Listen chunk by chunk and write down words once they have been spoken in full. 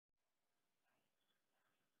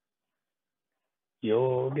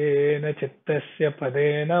योगेन चित्तस्य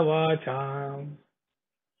पदेन वाचां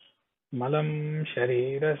मलं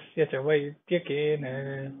शरीरस्य च वैद्यकेन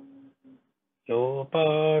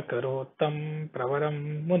योपाकरोत्तं प्रवरं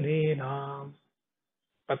मुनीनां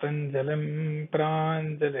पतञ्जलिं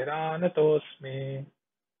प्राञ्जलिरानतोऽस्मि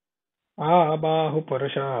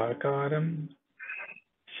आबाहुपुरुषाकारं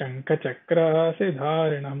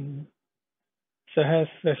शङ्खचक्रासिधारिणं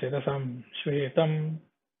सहस्रशिरसं श्वेतं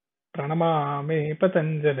प्रणमामि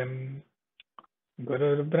पतञ्जलिं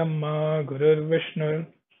गुरुर्ब्रह्मा गुरुर्विष्णु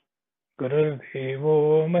गुरुर्देवो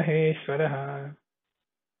महेश्वरः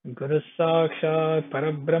गुरुः साक्षात्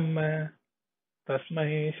परब्रह्म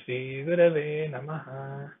तस्मै श्रीगुरवे नमः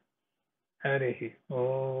हरिः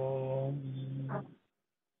ओम्.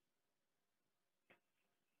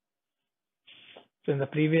 So in the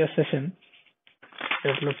previous session,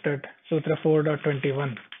 we had looked at Sutra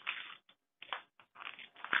 4.21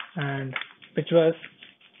 and which was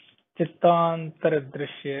Chittantara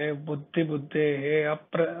Buddhi Buddhehe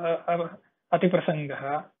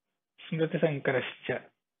Atiprasangaha Smriti Sankarascha.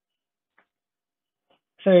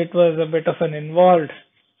 So it was a bit of an involved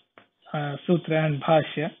Sutra and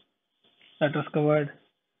Bhashya that was covered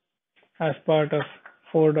as part of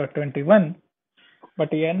 4.21. But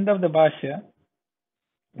at the end of the Bhashya,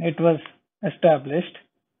 it was established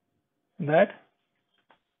that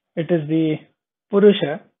it is the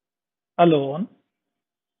Purusha alone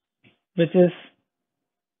which is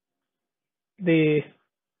the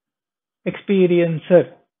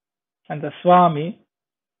experiencer and the Swami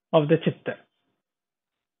of the Chitta.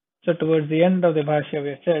 So towards the end of the Bhashya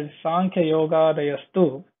we said Sankhya Yoga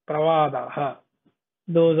Dayastu Pravadaha.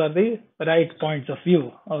 Those are the right points of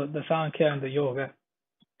view of the Sankhya and the Yoga,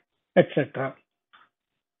 etc.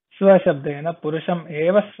 Swashabdena Purusham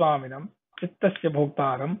Eva Swaminam Chittasya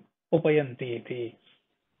Bhoktaram Upayanti iti.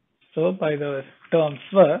 So by the term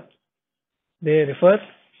Swa, they refer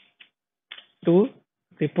to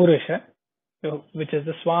the Purusha, which is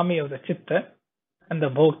the Swami of the Chitta, and the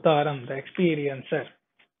Bhoktaram, the experiencer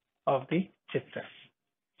of the Chitta.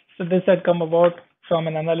 So this had come about from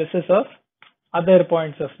an analysis of other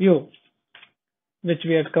points of view, which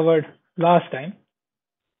we had covered last time.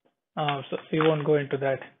 So we won't go into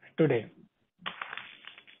that today.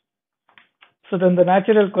 So then the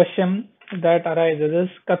natural question that arises is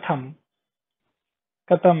Katham.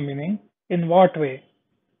 Katham meaning in what way?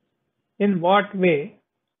 In what way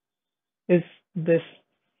is this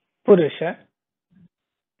Purusha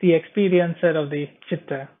the experiencer of the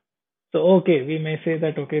Chitta? So okay, we may say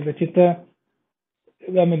that okay, the Chitta,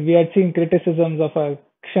 we had seen criticisms of a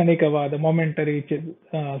Kshanikava, the momentary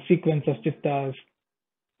sequence of Chittas,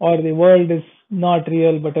 or the world is not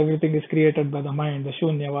real but everything is created by the mind, the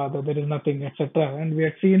Shunyavada, there is nothing, etc. And we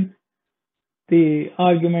had seen the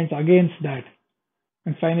arguments against that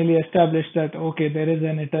and finally established that okay, there is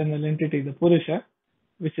an eternal entity, the Purusha,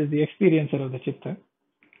 which is the experiencer of the Chitta.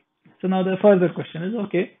 So now the further question is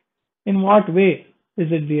okay, in what way is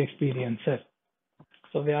it the experiencer?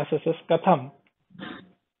 So Vyasa says Katham.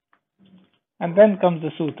 And then comes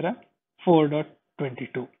the Sutra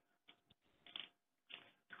 4.22.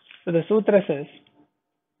 So the Sutra says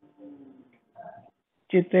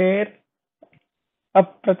Chiter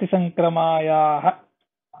Apratisankramayah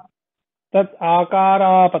Tat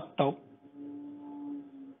Akarapattau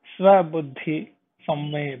Swabuddhi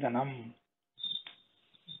Samvedanam.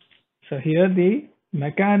 So here the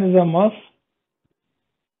mechanism of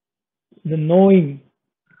the knowing,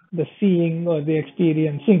 the seeing or the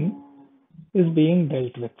experiencing is being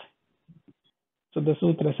dealt with. So the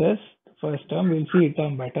Sutra says, the first term, we'll see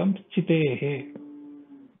term by term, Chitehe.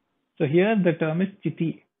 So here the term is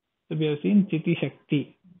Chiti. So we have seen Chiti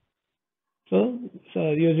Shakti. So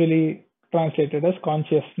usually translated as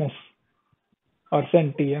consciousness or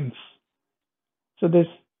sentience. So this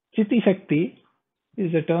Chiti Shakti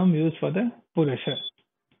is a term used for the Purusha.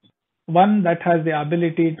 One that has the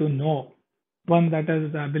ability to know, one that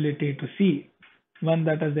has the ability to see, one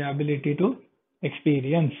that has the ability to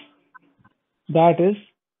experience. That is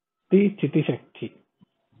the Chiti Shakti.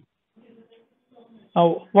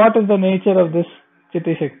 Now, what is the nature of this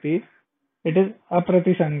Chiti Shakti? It is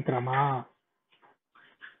Apratisankrama.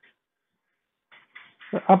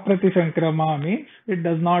 So, Apratisankrama means it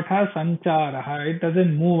does not have sancharaha, it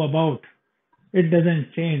doesn't move about, it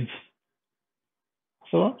doesn't change.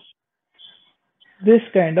 So, this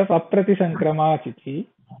kind of Apratisankrama Chiti.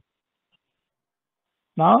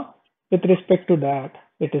 Now, with respect to that,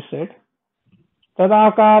 it is said,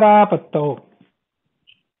 Tadakara Pattau.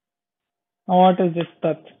 Now, what is this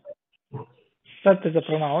Tat? Tat is a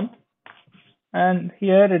pronoun, and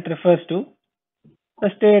here it refers to the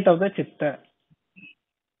state of the Chitta.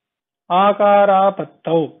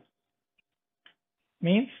 Akarapattau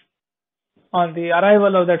means on the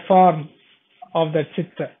arrival of that form of that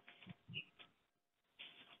chitta.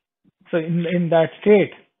 So in that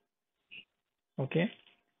state, okay.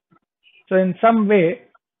 So in some way,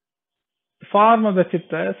 the form of the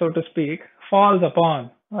chitta, so to speak, falls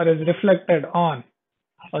upon or is reflected on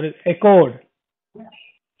or is echoed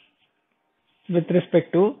with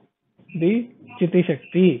respect to the Chitti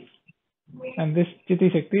Shakti. And this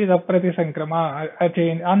Chitti Shakti is Apratisankrama,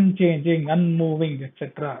 unchanging, unmoving,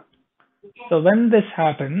 etc. So when this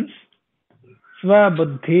happens,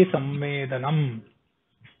 Swabuddhi Sammedanam,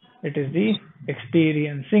 it is the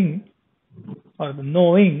experiencing or the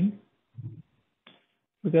knowing,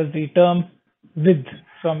 because the term vid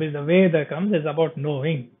from which the Veda comes is about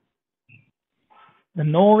knowing. The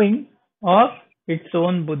knowing of its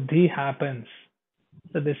own buddhi happens.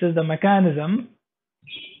 So this is the mechanism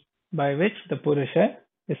by which the Purusha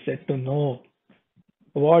is said to know.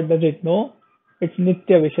 What does it know? Its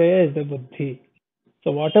Nitya Vishaya is the buddhi.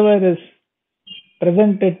 So whatever is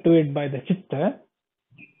presented to it by the Chitta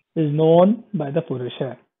is known by the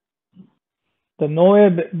Purusha.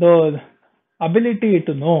 The ability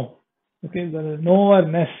to know, okay, the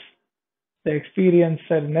knowerness, the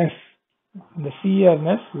experiencerness, the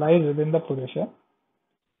seerness lies within the Purusha.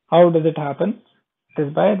 How does it happen? It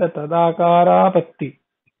is by the Tadakarapatti,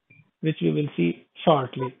 which we will see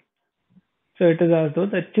shortly. So it is as though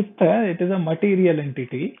the Chitta, it is a material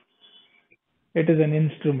entity, it is an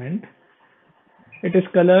instrument, it is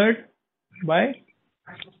colored by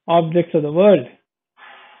objects of the world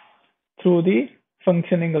through the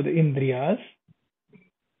functioning of the Indriyas,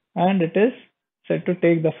 and it is said to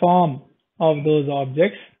take the form of those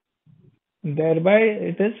objects, and thereby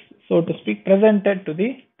it is, so to speak, presented to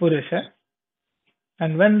the Purusha.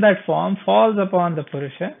 And when that form falls upon the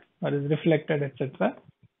Purusha or is reflected, etc.,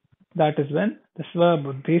 that is when the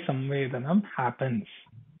Swabuddhi Samvedanam happens.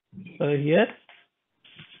 So here,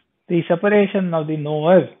 the separation of the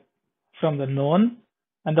knower from the known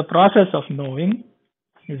and the process of knowing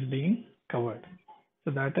is being covered.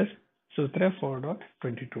 So that is Sutra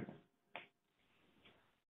 4.22.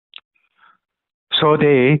 So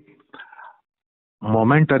the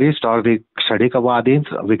momentarist or the Kshanikavadins,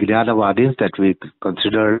 Vijnanavadins that we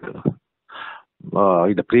considered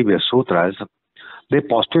in the previous sutras, they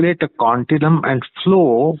postulate a continuum and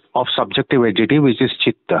flow of subjective entity, which is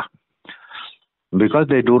Chitta. Because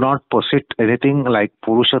they do not posit anything like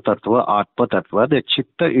Purusha Tattva, Atma Tattva, the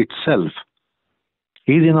Chitta itself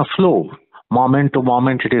is in a flow. Moment to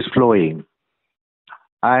moment it is flowing.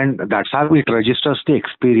 And that's how it registers the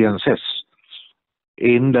experiences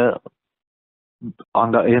in the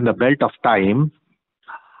belt of time,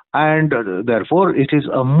 and therefore it is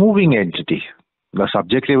a moving entity. The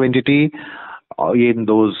subjective entity in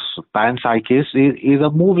those panpsyches is a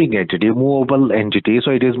moving entity, movable entity.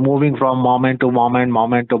 So it is moving from moment to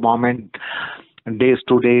moment, days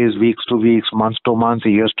to days, weeks to weeks, months to months,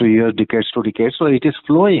 years to years, decades to decades. So it is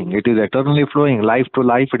flowing. It is eternally flowing. Life to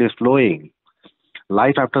life, it is flowing.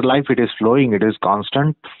 Life after life, it is flowing. It is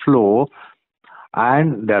constant flow.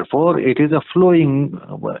 And therefore, it is a flowing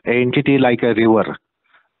entity like a river.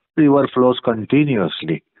 River flows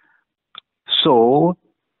continuously. So,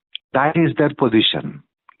 that is their position.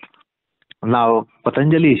 Now,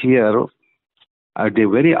 Patanjali here, at the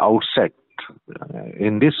very outset,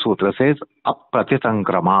 in this sutra says,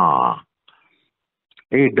 Apratisankrama.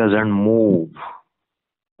 It doesn't move.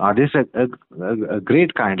 This is a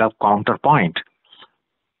great kind of counterpoint.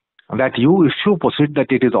 That if you posit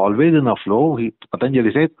that it is always in a flow,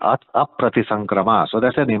 Patanjali says, Apratisankrama. So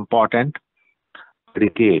that's an important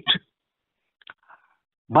predicate.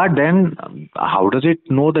 But then, how does it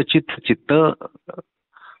know the Chitta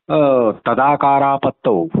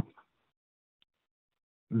Tadakarapattau?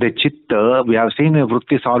 The Chitta, we have seen in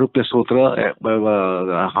Vritti Sarupya Sutra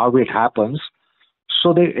how it happens.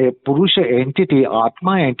 So the Purusha entity,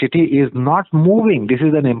 Atma entity is not moving. This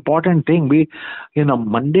is an important thing. In a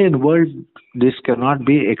mundane world, this cannot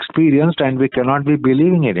be experienced and we cannot be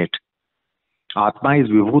believing in it. Atma is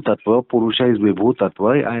Vibhu Tattva, Purusha is Vibhu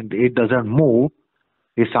Tattva, and it doesn't move.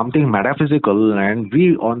 It's something metaphysical, and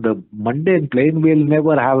we on the mundane plane will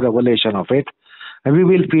never have revelation of it. And we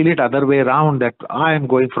will feel it other way around, that I am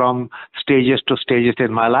going from stages to stages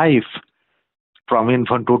in my life. From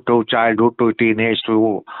infanthood to childhood to teenage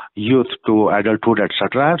to youth to adulthood,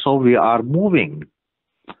 etc. So we are moving.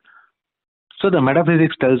 So the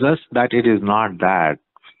metaphysics tells us that it is not that.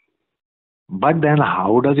 But then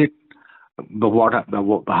how does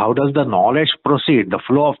the knowledge proceed? The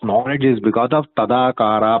flow of knowledge is because of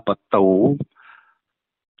Tadakarapattau.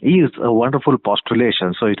 is a wonderful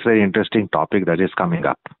postulation. So it's a very interesting topic that is coming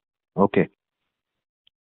up. Okay.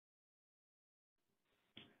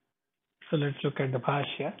 So let's look at the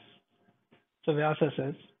Bhashya. So Vyasa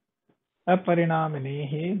says,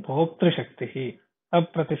 Aparinaminihi Bhoktru Shaktihi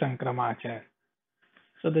Apratisankramacha.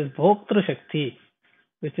 So this Bhoktru Shakti,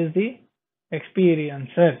 which is the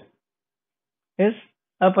experiencer, is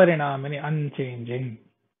Aparinamini, unchanging,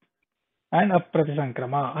 and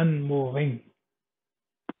Apratisankrama, unmoving.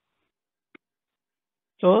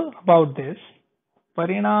 So about this,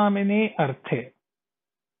 Parinamini Arthe,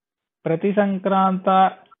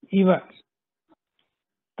 Pratisankranta Iva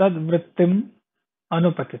Tad Vrittim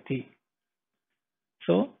Anupatati.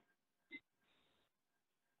 So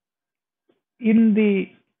in the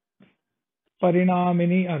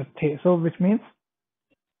Parinamini Arthe, so which means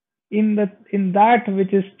in that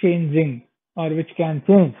which is changing or which can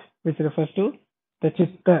change, which refers to the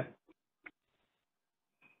chitta.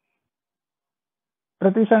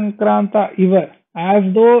 Pratisankranta iva, as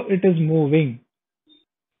though it is moving,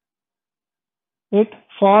 it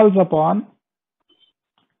falls upon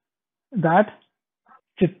that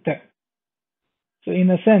chitta. So in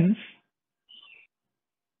a sense,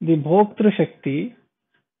 the Bhoktru Shakti,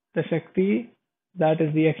 the Shakti that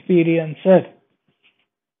is the experiencer,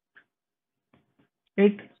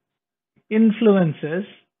 it influences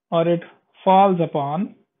or it falls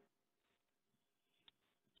upon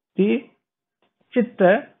the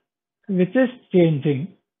chitta which is changing,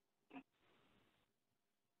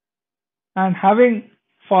 and having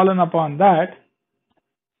fallen upon that,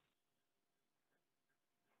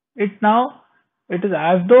 it is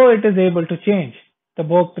as though it is able to change. The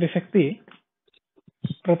Bhoktri Shakti,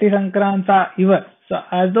 Pratisankranta Iva, so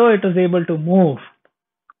as though it is able to move,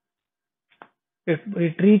 it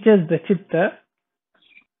reaches the chitta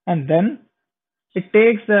and then it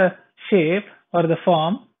takes the shape or the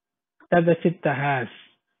form that the chitta has.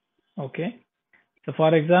 Okay. So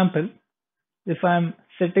for example, if I'm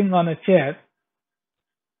sitting on a chair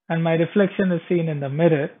and my reflection is seen in the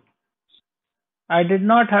mirror, I did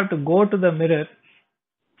not have to go to the mirror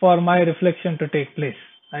for my reflection to take place.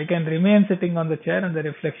 I can remain sitting on the chair and the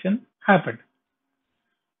reflection happened.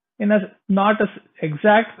 In a not as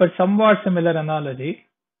exact but somewhat similar analogy,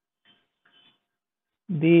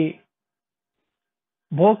 the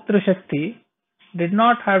Bhoktru Shakti did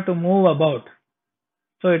not have to move about.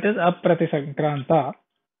 So it is Apratisankranta.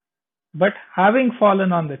 But having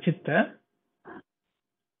fallen on the chitta,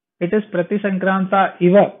 it is Pratisankranta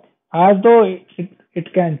iva, as though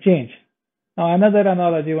it can change. Now another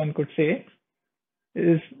analogy one could say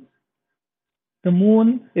is the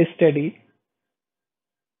moon is steady,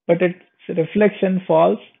 but its reflection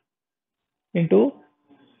falls into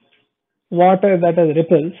water that has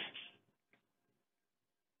ripples.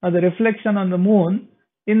 Now the reflection on the moon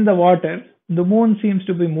in the water, the moon seems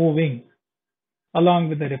to be moving along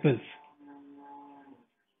with the ripples.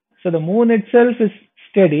 So the moon itself is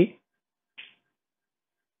steady,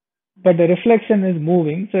 but the reflection is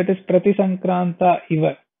moving, so it is Pratisankranta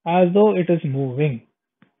iva, as though it is moving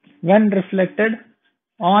when reflected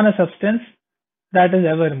on a substance that is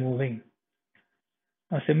ever moving.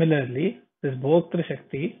 Now similarly, this Bhoktru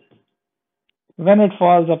Shakti, when it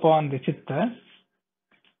falls upon the chitta,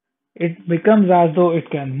 it becomes as though it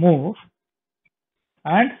can move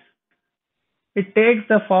and it takes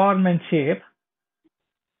the form and shape.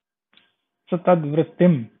 So tad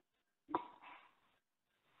vrittim.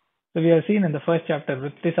 So we have seen in the first chapter,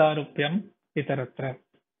 vritti sarupyam itaratra.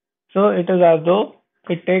 So it is as though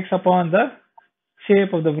it takes upon the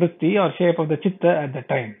shape of the vritti or shape of the chitta at the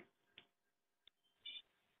time.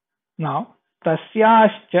 Now,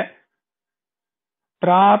 tasyascha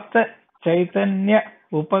prapta chaitanya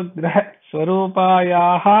upagraha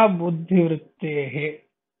swarupayaha buddhivrittehe.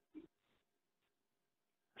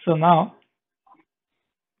 So now,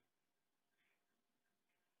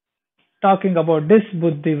 talking about this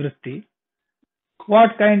buddhivritti,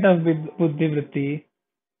 what kind of buddhivritti?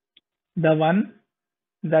 The one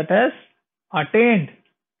that has attained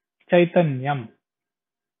chaitanyam.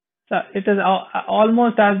 So it is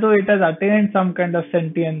almost as though it has attained some kind of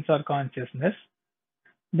sentience or consciousness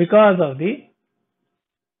because of the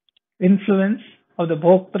influence of the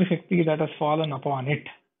Bhoktru Shakti that has fallen upon it.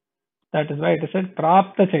 That is why it is said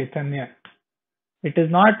Prapta Chaitanya. It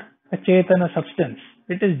is not a Chaitana substance,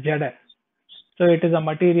 it is Jada. So it is a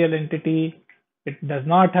material entity, it does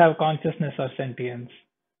not have consciousness or sentience.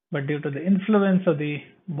 But due to the influence of the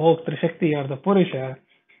Bhoktru Shakti or the Purusha,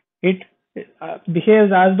 it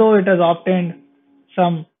behaves as though it has obtained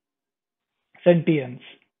some sentience.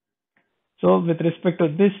 So with respect to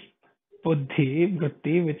this buddhi,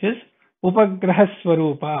 vritti, which is Upagraha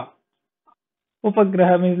Swarupa.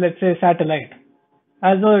 Upagraha means, let's say, satellite.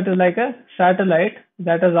 As though it is like a satellite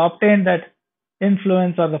that has obtained that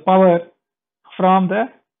influence or the power from the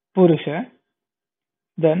Purusha.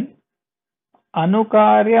 Then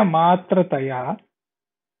Anukarya Matrataya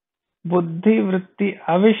Buddhivritti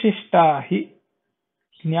Avishishta hi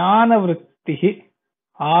Jnanavrittihi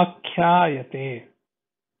Akhyayate.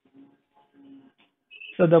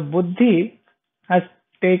 So the buddhi has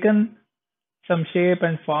taken some shape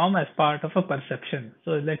and form as part of a perception.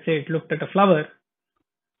 So let's say it looked at a flower,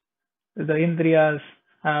 the indriyas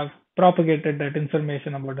have propagated that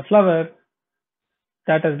information about the flower,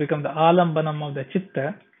 that has become the alambanam of the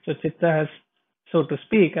chitta. So chitta has, so to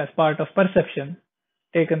speak, as part of perception,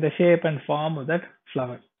 taken the shape and form of that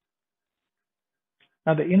flower.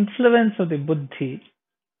 Now the influence of the buddhi,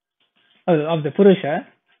 of the Purusha,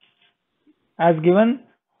 has given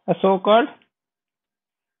a so-called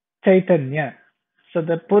Chaitanya. So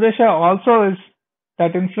the Purusha also is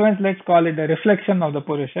that influence, let's call it a reflection of the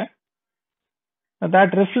Purusha. Now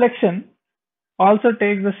that reflection also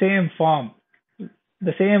takes the same form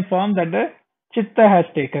that the Chitta has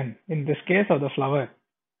taken, in this case of the flower.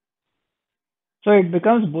 So it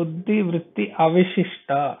becomes Buddhi Vritti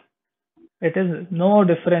Avishishta. It is no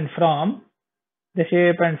different from the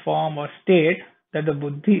shape and form or state that the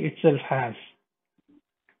Buddhi itself has.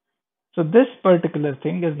 So this particular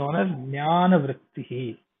thing is known as Jnana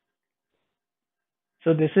Vritti.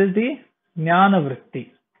 So this is the Jnana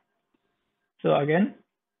Vritti. So again,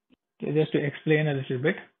 just to explain a little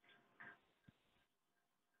bit.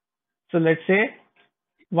 So let's say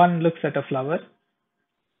one looks at a flower,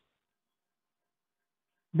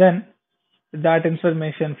 then that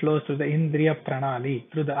information flows through the Indriya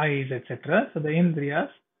Pranali, through the eyes, etc. So the Indriyas,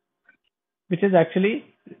 which is actually,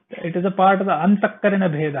 it is a part of the Antakarana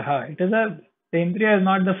Bhedaha. The Indriya is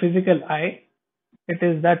not the physical eye, it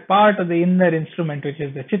is that part of the inner instrument, which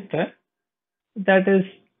is the Chitta, that is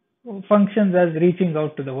functions as reaching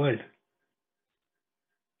out to the world.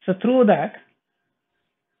 So through that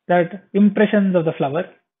impressions of the flower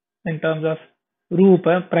in terms of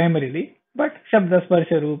Rupa primarily, but Shabda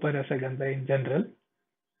Sparsha Rupa Rasa Gandha in general,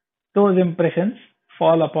 those impressions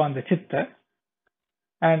fall upon the Chitta,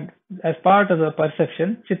 and as part of the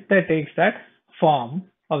perception, Chitta takes that form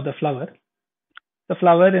of the flower. The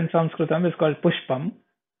flower in Sanskritam is called Pushpam.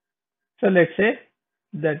 So let's say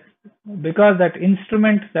that because that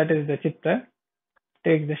instrument, that is the Chitta,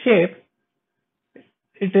 takes the shape,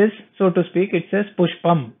 it is, so to speak, it says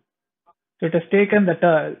Pushpam. So it has taken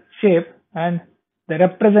the shape and the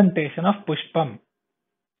representation of Pushpam.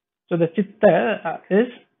 So the Chitta is,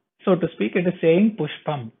 so to speak, it is saying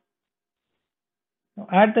Pushpam.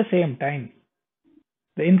 At the same time,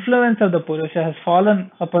 the influence of the Purusha has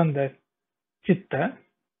fallen upon the Chitta,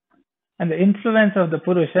 and the influence of the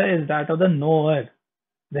Purusha is that of the knower,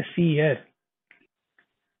 the seer.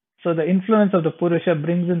 So the influence of the Purusha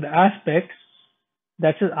brings in the aspect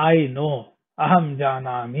that says, I know, aham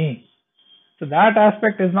janami. So that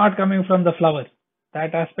aspect is not coming from the flower.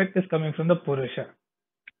 That aspect is coming from the Purusha.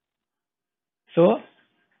 So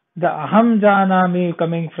the aham janami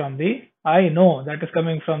coming from the I know, that is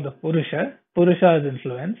coming from the Purusha's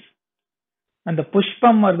influence, and the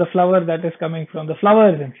pushpam or the flower that is coming from the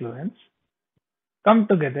flower's influence come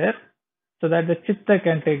together so that the chitta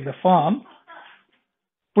can take the form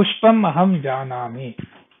pushpam aham janami.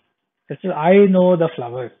 This is I know the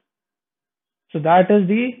flower. So that is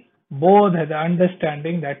the bodha, the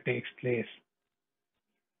understanding that takes place.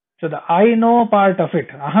 So the I know part of it,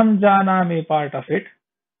 aham janami part of it,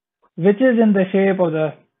 which is in the shape of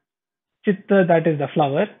the chitta, that is the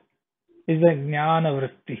flower, is the jnana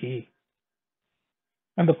vrittihi.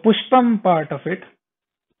 And the pushpam part of it,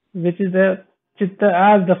 which is the chitta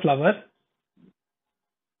as the flower,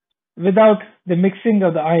 without the mixing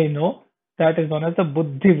of the I know, that is known as the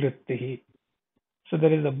buddhi vrittihi. So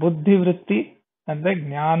there is a buddhi vritti and the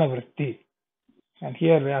jnana vritti. And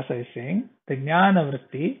here Vyasa is saying the jnana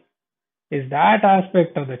vritti is that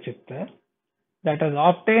aspect of the chitta that has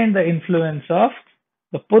obtained the influence of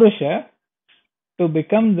the Purusha to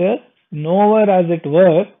become the knower, as it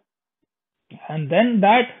were, and then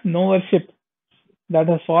that knowership that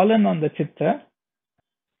has fallen on the chitta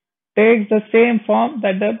takes the same form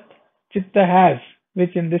that the chitta has,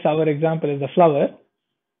 which in this our example is the flower,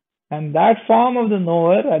 and that form of the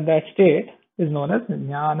knower at that state is known as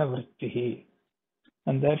jnana vrittihi,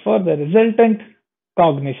 and therefore the resultant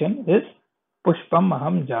cognition is pushpam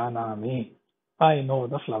aham janami, I know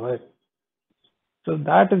the flower. So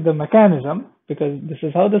that is the mechanism, because this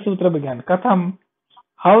is how the sutra began. Katham,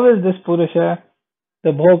 how is this Purusha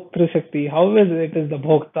the Bhoktru Shakti, how is it is the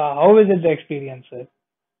Bhokta, how is it the experiencer?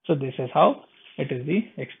 So this is how it is the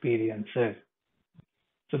experiencer.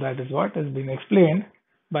 So that is what is being explained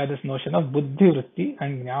by this notion of Buddhi Vritti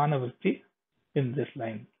and Jnana Vritti in this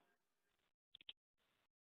line.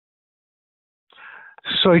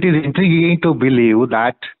 So it is intriguing to believe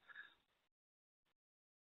that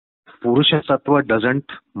Purusha Sattva doesn't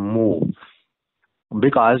move,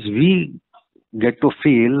 because we get to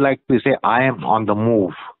feel like we say, I am on the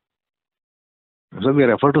move. So we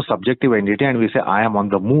refer to subjective entity and we say, I am on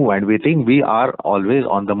the move, and we think we are always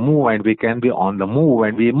on the move and we can be on the move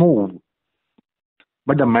and we move.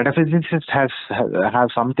 But the metaphysicists have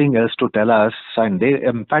something else to tell us, and they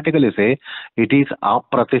emphatically say it is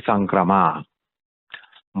apratisankrama,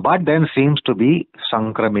 but then seems to be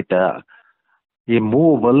sankramita,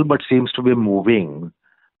 immovable but seems to be moving.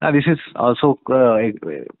 Now this is also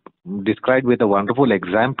described with a wonderful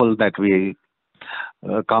example that we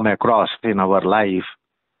come across in our life.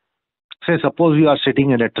 Say, suppose you are sitting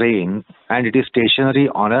in a train and it is stationary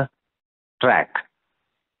on a track,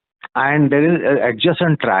 and there is an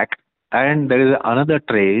adjacent track and there is another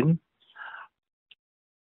train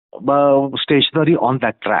stationary on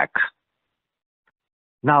that track.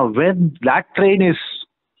 Now, when that train is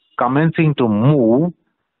commencing to move,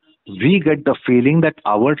 we get the feeling that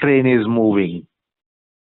our train is moving.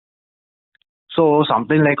 So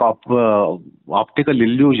something like optical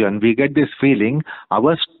illusion, we get this feeling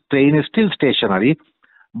our train is still stationary,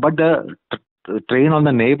 but the train on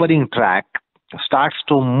the neighboring track starts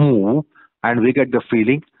to move, and we get the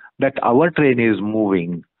feeling that our train is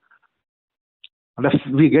moving.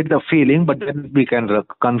 We get the feeling, but then we can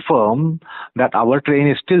confirm that our train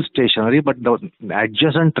is still stationary, but the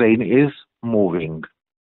adjacent train is moving.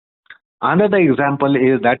 Another example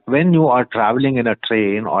is that when you are traveling in a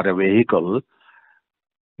train or a vehicle,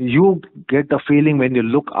 you get the feeling when you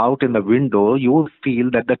look out in the window, you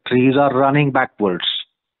feel that the trees are running backwards.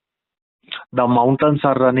 The mountains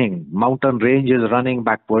are running, mountain range is running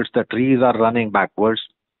backwards, the trees are running backwards.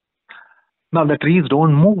 Now the trees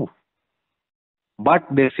don't move, but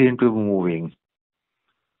they seem to be moving.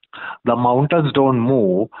 The mountains don't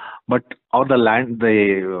move, but or the land,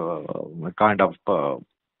 the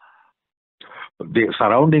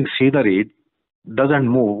surrounding scenery doesn't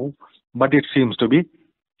move, but it seems to be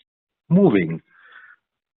moving.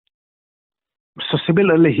 So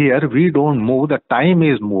similarly here, we don't move, the time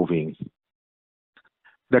is moving.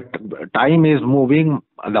 The time is moving,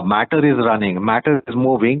 the matter is running, matter is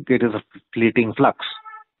moving, it is a fleeting flux.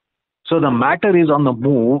 So the matter is on the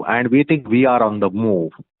move and we think we are on the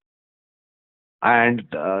move. And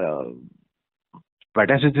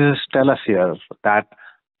metaphysicists tell us here that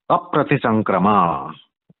apratisankrama,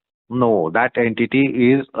 no, that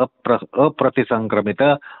entity is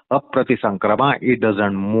apratisankramita, apratisankrama, it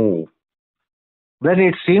doesn't move. When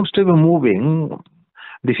it seems to be moving,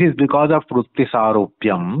 this is because of vritti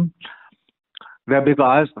sarupyam,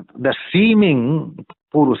 because the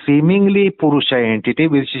seemingly Purusha entity,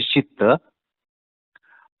 which is Chitta,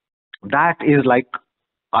 that is like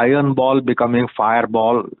iron ball becoming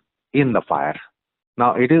fireball in the fire.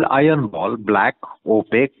 Now it is iron ball, black,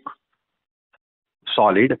 opaque,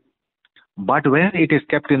 solid, but when it is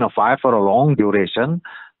kept in a fire for a long duration,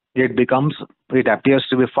 it appears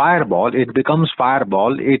to be fireball, it becomes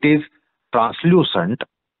fireball, it is translucent,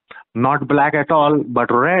 not black at all, but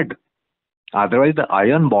red. Otherwise the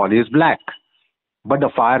iron ball is black, but the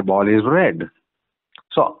fireball is red.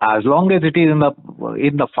 So as long as it is in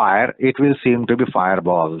the fire, it will seem to be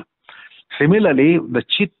fireball. Similarly, the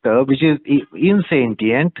Chitta, which is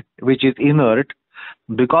insentient, which is inert,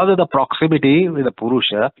 because of the proximity with the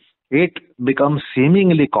Purusha, it becomes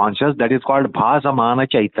seemingly conscious. That is called Bhasamana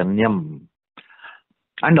Chaitanyam.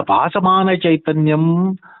 And the Bhasamana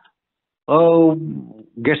Chaitanyam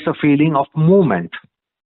gets the feeling of movement.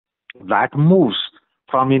 That moves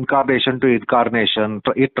from incarnation to incarnation,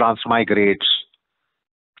 it transmigrates.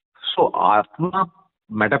 So Atma,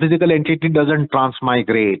 metaphysical entity, doesn't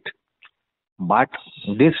transmigrate, but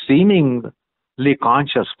this seemingly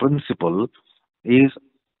conscious principle is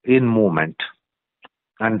in movement.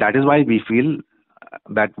 And that is why we feel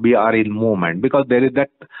that we are in movement, because there is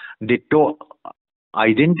that ditto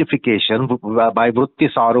identification by vritti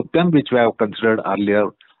sarupyam, which we have considered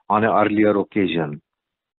earlier on an earlier occasion.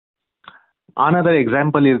 Another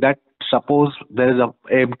example is that suppose there is an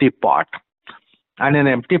empty pot, and in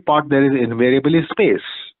an empty pot there is invariably space.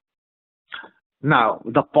 Now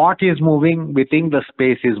the pot is moving, we think the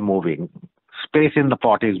space is moving. Space in the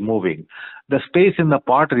pot is moving. The space in the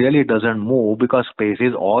pot really doesn't move because space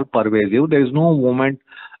is all pervasive. There is no movement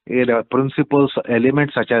in principles,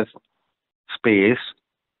 elements such as space,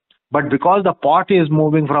 but because the pot is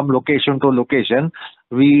moving from location to location,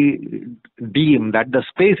 we deem that the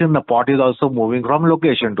space in the pot is also moving from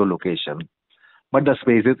location to location, but the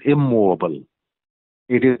space is immovable.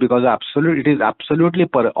 It is because it is absolutely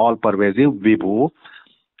all pervasive, vibhu.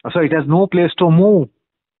 So it has no place to move.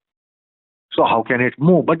 So how can it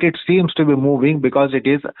move? But it seems to be moving because it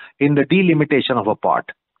is in the delimitation of a pot.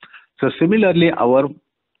 So similarly, our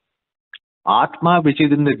Atma, which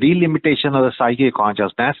is in the delimitation of the psychic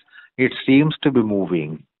consciousness, it seems to be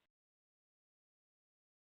moving.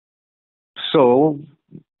 So,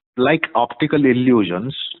 like optical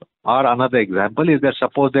illusions, or another example is that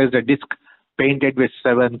suppose there is a disc painted with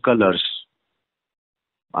 7 colors,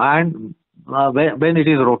 and when it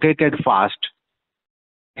is rotated fast,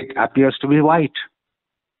 it appears to be white.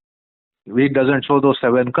 It doesn't show those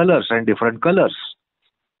 7 colors and different colors.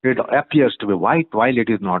 It appears to be white while it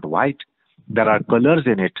is not white. There are colors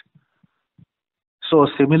in it. So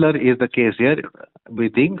similar is the case here. We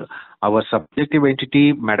think our subjective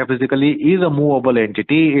entity metaphysically is a movable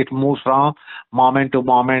entity. It moves from moment to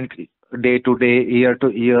moment, day to day, year to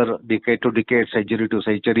year, decade to decade, century to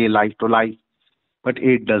century, life to life. But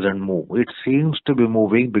it doesn't move. It seems to be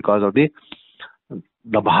moving because of the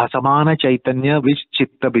bhasamana chaitanya which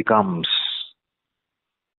chitta becomes.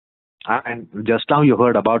 And just now you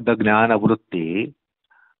heard about the jnana vritti.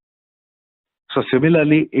 So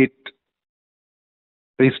similarly, it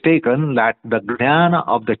is taken that the jnana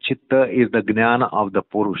of the chitta is the jnana of the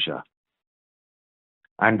purusha.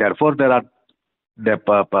 And therefore there are the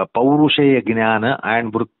paurushaya jnana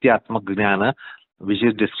and vrittyatmak jnana, which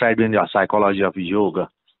is described in the psychology of yoga.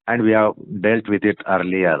 And we have dealt with it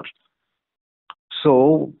earlier.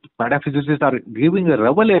 So metaphysicists are giving a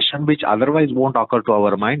revelation which otherwise won't occur to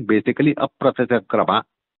our mind, basically apratyasya krama.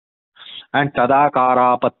 And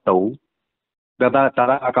tadakarapattu,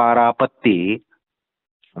 tadakarapatti,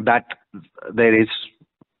 that there is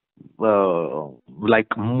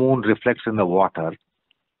like moon reflects in the water,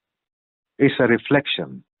 it's a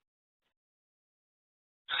reflection.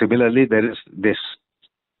 Similarly, there is this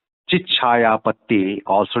chichayapatti,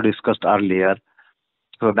 also discussed earlier.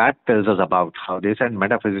 So that tells us about how this, and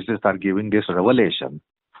metaphysicists are giving this revelation,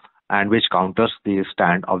 and which counters the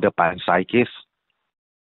stand of the panpsychists,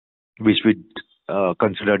 which we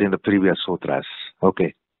considered in the previous sutras.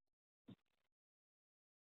 Okay.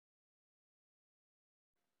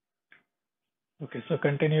 Okay, so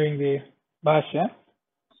continuing the Bhashya,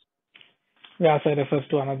 Vyasa refers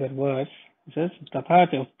to another verse. It says, Tatha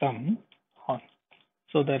Uttam.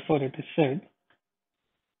 So therefore it is said,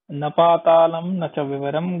 Napatalam nacha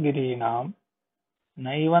vivaram girinam,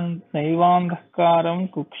 Naivandhakaram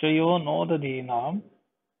kukshayo nodadinam,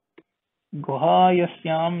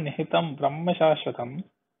 Guhayasyam nihitam brahma shashvatam,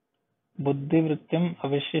 Buddhivrittim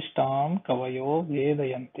avishishtam kavayo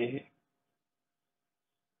vedayante.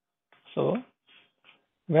 So,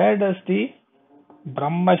 where does the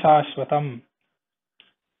Brahma Shashvatam,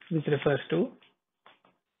 which refers to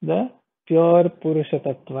the pure Purusha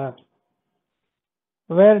Tattva,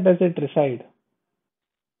 where does it reside?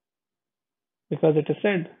 Because it is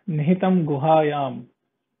said, Nihitam Guhayam.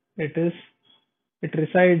 It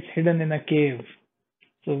resides hidden in a cave.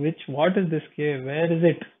 So what is this cave? Where is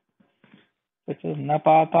it? It is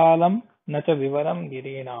Napatalam Nacha Vivaram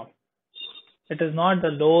Girinam. It is not the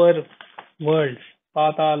lower worlds.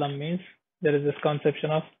 Patalam means there is this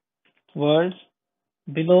conception of worlds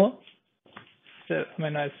below, as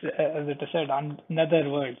it is said, nether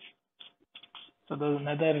worlds. So those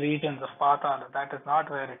nether regions of Patala, that is not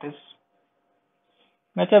where it is.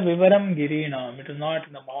 Nacha Vivaram Girinam, it is not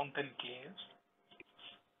in the mountain caves.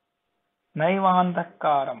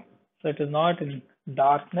 Naivandhakaram, so it is not in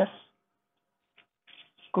darkness.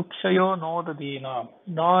 Kukshayo nodadinam,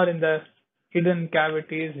 nor in the hidden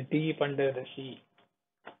cavities deep under the sea.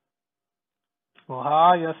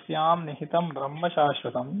 Guhayasyam nihitam brahma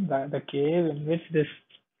shashvatam, the cave in which this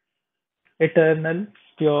eternal,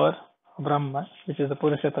 pure Brahma, which is the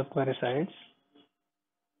Purusha Tattva, resides.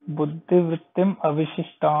 Buddhivrittim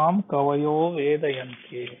avishishtam kavayo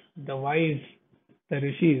vedayanti. The wise, the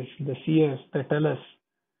rishis, the seers, they tell us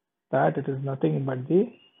that it is nothing but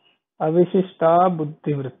the avishishta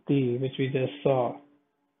buddhivritti, which we just saw.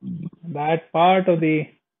 That part of the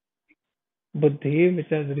buddhi which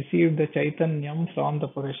has received the chaitanyam from the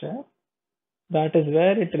Purusha, that is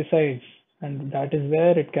where it resides, and that is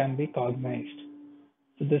where it can be cognized.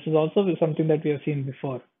 So this is also something that we have seen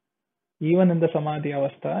before. Even in the samadhi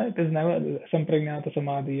avastha, it is never sampragnata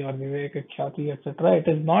samadhi or viveka khyati, etc. It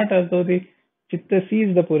is not as though the chitta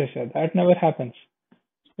sees the Purusha. That never happens.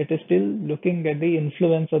 It is still looking at the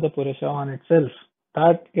influence of the Purusha on itself.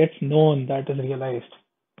 that gets known, that is realized.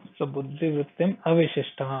 So buddhi vrittim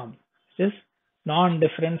avishishtam, which is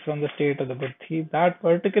non-different from the state of the buddhi. That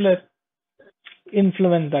particular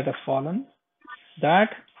influence that has fallen, that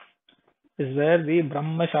is where the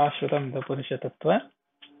Brahma Shashvatam, the Purusha Tattva,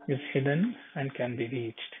 is hidden and can be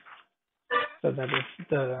reached. So that is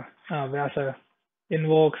the Vyasa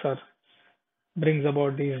invokes or brings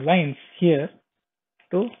about these lines here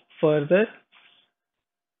to further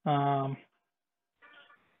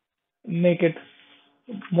make it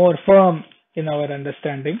more firm in our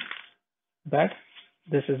understanding that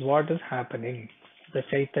this is what is happening, the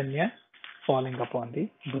Chaitanya falling upon the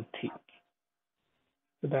Buddhi.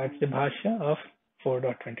 So that's the Bhashya of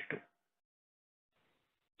 4.22.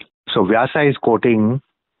 So Vyasa is quoting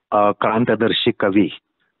Krantadarshi Kavi.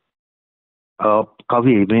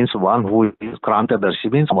 Kavi means one who is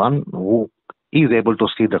Krantadarshi, means one who is able to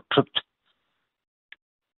see the truth,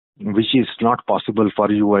 which is not possible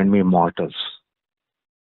for you and me mortals.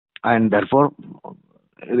 And therefore,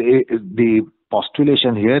 the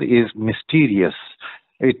postulation here is mysterious.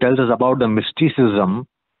 It tells us about the mysticism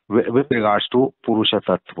with regards to Purusha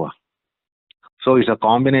Tattva. So it's a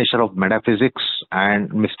combination of metaphysics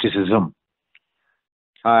and mysticism.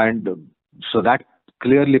 And so that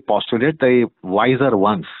clearly postulates the wiser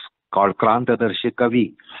ones called Krantadarshi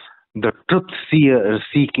Kavi, the truth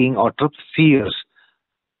seeking or truth seers,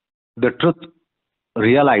 the truth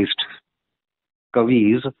realized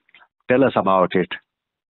Kavis tell us about it,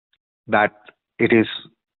 that it is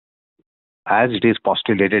as it is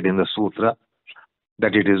postulated in the sutra,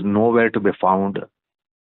 that it is nowhere to be found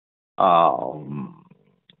a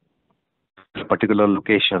particular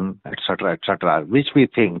location, etc., which we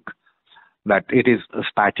think that it is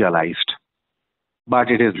spatialized. But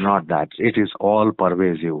it is not that. It is all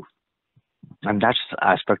pervasive. And that's the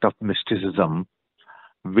aspect of mysticism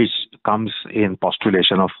which comes in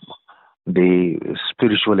postulation of the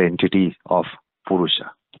spiritual entity of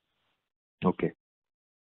Purusha. Okay.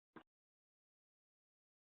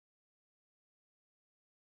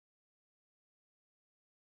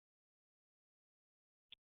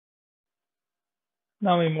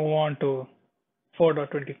 Now we move on to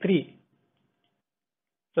 4.23.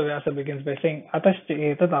 So Vyasa begins by saying, Atascha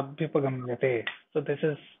etad abhyapagamyate. So this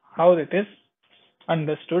is how it is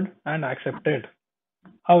understood and accepted.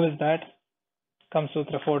 How is that? Comes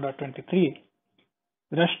Sutra 4.23.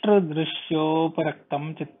 Drashtra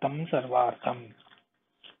drishyoparaktam chittam sarvartham.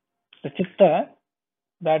 The chitta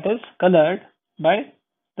that is colored by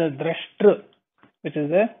the drashtra, which is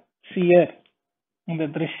the seer, and the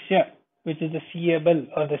drishya, which is the seeable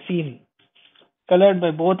or the seen. Colored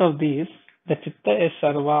by both of these, the chitta is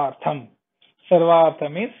sarvartham.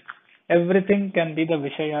 Sarvartham means everything can be the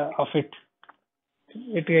vishaya of it.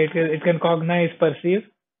 It can cognize, perceive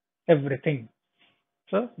everything.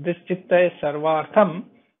 So this chitta is sarvartham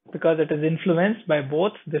because it is influenced by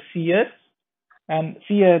both the seer and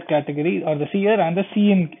seer category, or the seer and the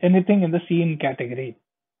seen, anything in the seen category,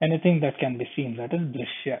 anything that can be seen, that is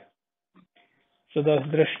drishya. So the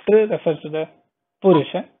drashtra refers to the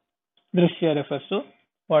Purusha, drishya refers to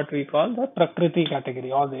what we call the Prakriti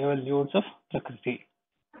category, all the evolutes of Prakriti.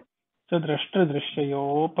 So drashtra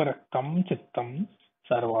drishyayo paraktam chittam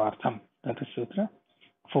sarvartham. That is Sutra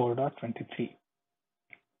 4.23.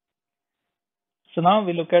 So now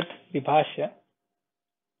we look at the Bhashya.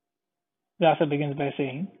 Vyasa begins by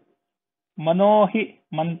saying, Manohi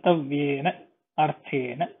mantavyena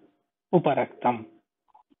arthena uparaktam.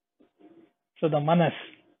 So the manas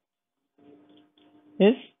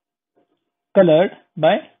is colored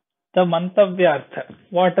by the mantavyartha,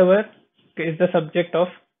 whatever is the subject of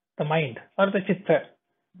the mind or the chitta,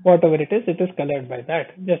 whatever it is colored by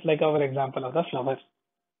that, just like our example of the flower.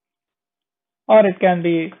 Or it can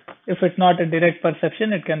be, if it's not a direct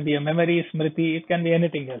perception, it can be a memory, smriti, it can be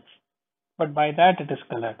anything else. But by that it is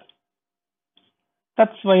colored.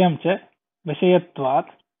 Tat swayam cha vishayatvat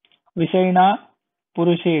vishayna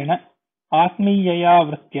purushena atmiyaya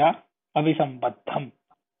vritya avisambaddham.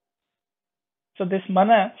 So this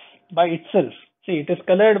manas by itself, see, it is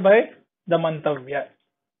colored by the mantavya.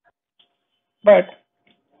 But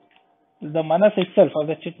the manas itself, or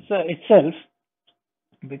the chitta itself,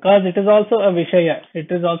 because it is also a vishaya,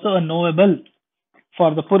 it is also a knowable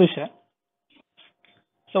for the Purusha.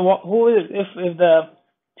 So who is, if the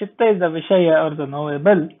chitta is the vishaya or the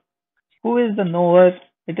knowable, who is the knower?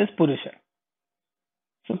 It is Purusha.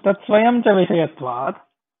 So tatsvayam cha vishayatvat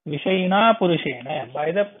vishayina purushena,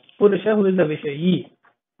 by the Purusha who is the vishayi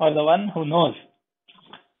or the one who knows.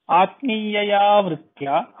 Atmiyaya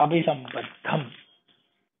vritya abhisambaddham.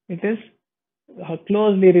 It is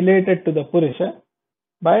closely related to the Purusha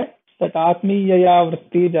by that Atmiyaya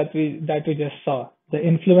vritti that we just saw, the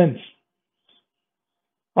influence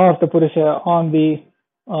of the Purusha on the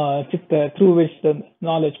chitta through which the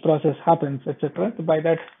knowledge process happens, etc. So by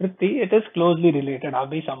that vritti, it is closely related,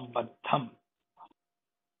 abhisambandham.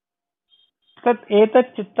 Tat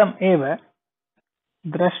etat chittam eva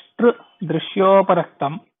drashtru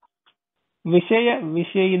drisyoparaktam विषय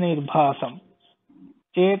विषयनिर्भासम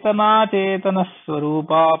चेतना चेतन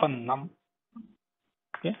स्वरूपापन्नम.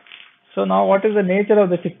 Okay. So now what is the nature of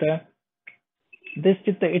the chitta? This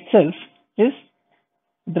chitta itself is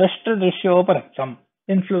drashtra drishyoparaktam,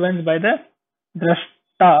 influenced by the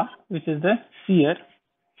drashta, which is the seer,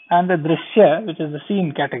 and the drishya, which is the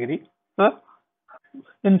seen category. So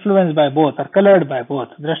influenced by both or colored by both.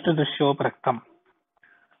 Drashtra drishyoparaktam.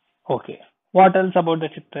 Okay. What else about the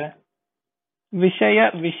chitta?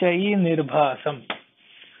 Vishaya Vishayi Nirbhasam.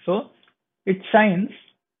 So it shines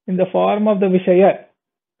in the form of the Vishaya.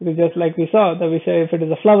 Because just like we saw, the Vishaya, if it is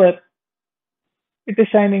a flower, it is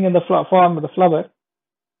shining in the form of the flower,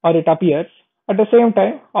 or it appears. At the same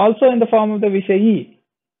time, also in the form of the Vishayi,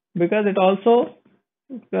 because it also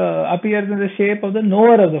appears in the shape of the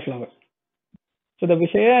knower of the flower. So the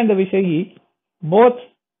Vishaya and the Vishayi both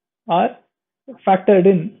are factored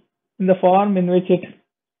in the form in which it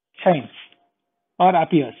shines or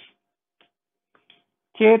appears.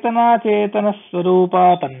 Chetana Chetana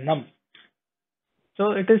Swarupapannam.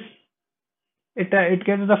 So it gets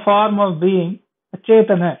the form of being a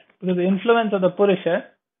Chetana, because the influence of the Purusha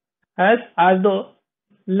has as though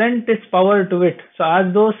lent its power to it. So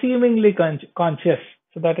as though seemingly conscious.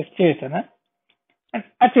 So that is Chetana. And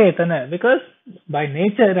Achetana, because by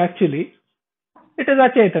nature actually it is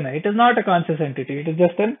Achetana. It is not a conscious entity. It is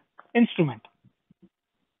just an instrument.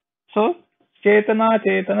 So Chetana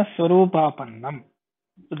Chetana Swarupapannam.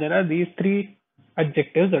 So there are these three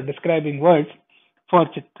adjectives or describing words for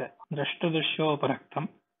chitta. Drashta drishyoparaktam,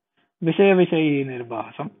 Vishaya Vishayi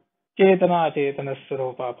Nirbhasam, Chetana Chetana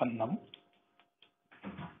Swarupapannam.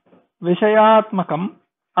 Vishayatmakam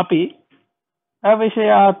api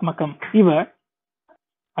avishyatmakam iva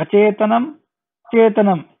acetanam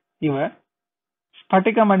chetanam iva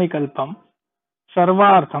sphatikamaണിkalpam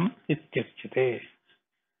sarvartham ityachyate.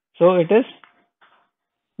 So it is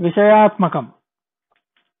Vishayatmakam,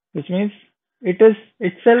 which means it is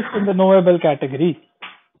itself in the knowable category,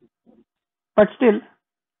 but still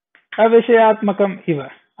Avishayatmakam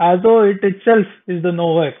iva, as though it itself is the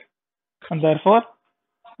knower, and therefore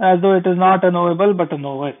as though it is not a knowable but a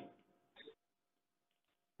knower.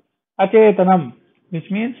 Achetanam, which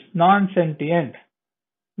means non-sentient,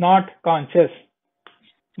 not conscious,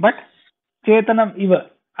 but Chetanam iva,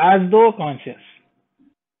 as though conscious.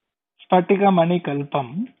 Spatika Mani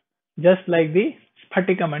Kalpam, just like the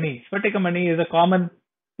Spatika Mani. Spatika Mani is a common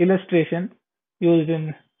illustration used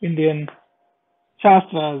in Indian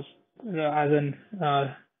Shastras, as in,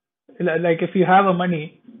 like if you have a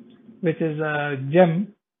mani, which is a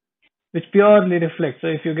gem, which purely reflects. So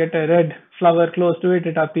if you get a red flower close to it,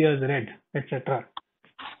 it appears red, etc.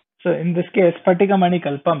 So in this case, Spatika Mani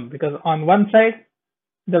Kalpam, because on one side,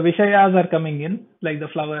 the Vishayas are coming in, like the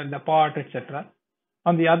flower, the pot, etc.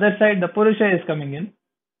 On the other side, the Purusha is coming in,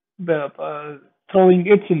 throwing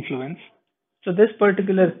its influence. So this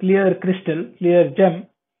particular clear crystal, clear gem,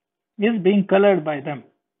 is being colored by them.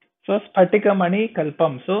 So Spatika Mani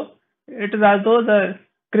Kalpam. So it is as though the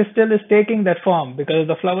crystal is taking that form. Because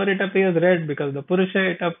the flower it appears red, because the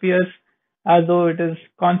Purusha it appears as though it is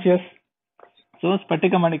conscious. So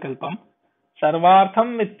Spatika Mani Kalpam.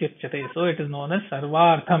 Sarvartham ityuchyate. So it is known as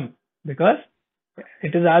Sarvartham, because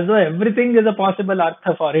it is as though everything is a possible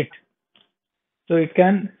artha for it. So it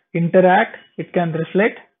can interact, it can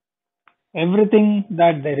reflect everything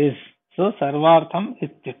that there is. So Sarvartham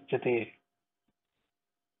ityuchyate.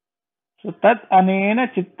 So tat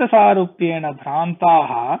anena chitta sarupyena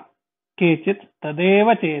dhrantaha kechit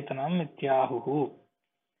tadeva chetanam ityahuhu.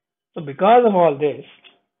 So because of all this,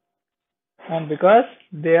 and because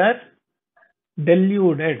they are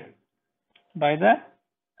deluded by the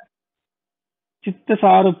chitta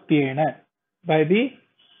sarupyena, by the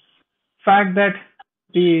fact that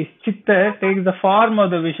the chitta takes the form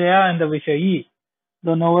of the Vishaya and the Vishayi,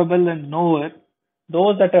 the knowable and knower,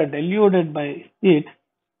 those that are deluded by it,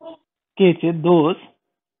 kechit, those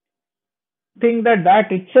think that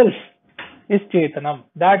that itself is Chetanam,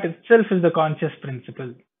 that itself is the conscious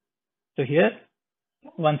principle. So here,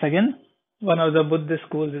 once again, one of the Buddhist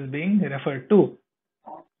schools is being referred to,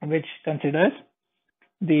 which considers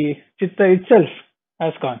the chitta itself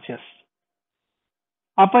as conscious.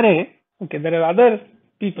 Apare, okay, there are other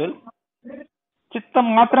people, chitta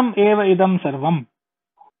matram eva idam sarvam.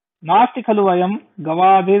 नास्ति खलु अयं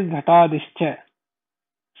गवादिर्घटादिश्च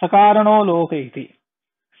sakaranō loka iti.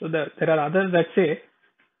 So there are others that say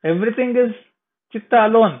everything is chitta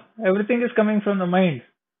alone, everything is coming from the mind.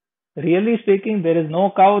 Really speaking, there is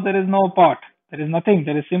no cow, there is no pot, there is nothing,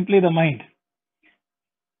 there is simply the mind.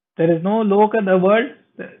 There is no loka, the world,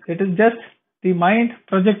 it is just the mind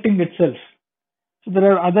projecting itself. So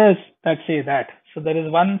there are others that say that. So there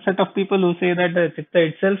is one set of people who say that the chitta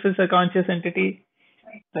itself is a conscious entity.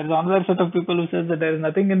 There is another set of people who says that there is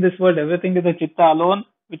nothing in this world, everything is a chitta alone,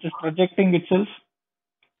 which is projecting itself.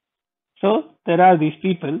 So there are these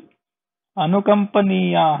people,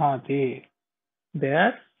 anukampaniyaha te. They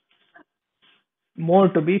are more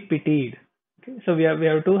to be pitied. Okay? So we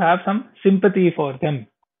have to have some sympathy for them,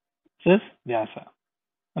 says Vyasa.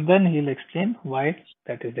 And then he'll explain why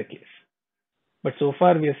that is the case. But so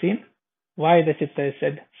far we have seen why the chitta is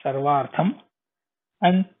said sarvartham,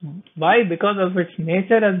 and why, because of its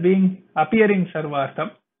nature as being appearing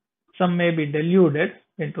sarvartham, some may be deluded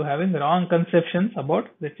into having wrong conceptions about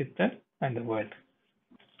the chitta and the world.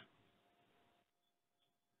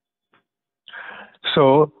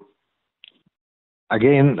 So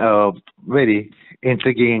again, very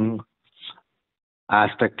intriguing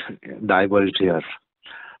aspect divulged here.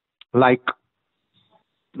 Like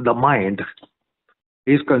the mind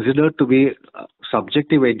is considered to be a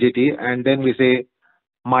subjective entity, and then we say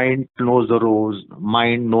mind knows the rose,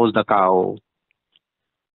 mind knows the cow.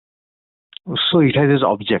 So it has its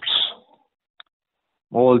objects.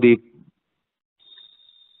 All the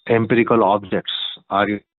empirical objects are,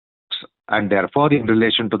 and therefore in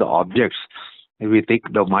relation to the objects, we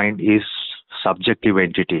think the mind is subjective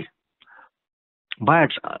entity. But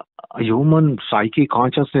human psyche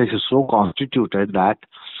consciousness is so constituted that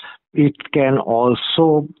it can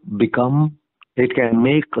also become, it can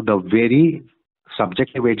make the very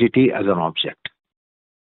subjective entity as an object.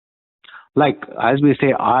 Like, as we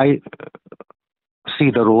say, I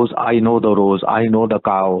see the rose, I know the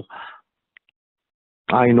cow,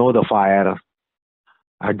 I know the fire.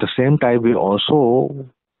 At the same time, we also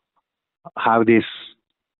have this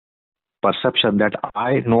perception that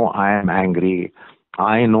I know I am angry,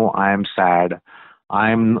 I know I am sad,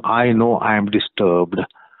 I know I am disturbed.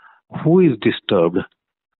 Who is disturbed?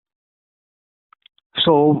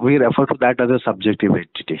 So we refer to that as a subjective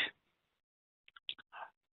entity.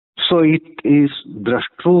 So it is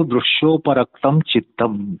drashtru drushyoparaktam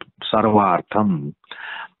chittam sarvartham.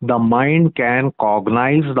 The mind can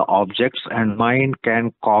cognize the objects, and mind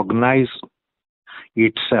can cognize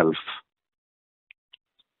itself.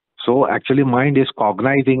 So actually mind is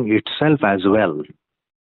cognizing itself as well.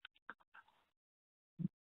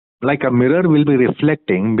 Like a mirror will be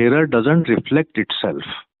reflecting, mirror doesn't reflect itself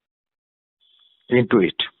into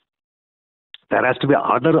it. There has to be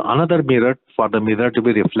another mirror for the mirror to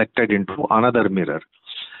be reflected into another mirror.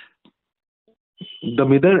 The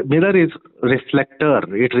mirror is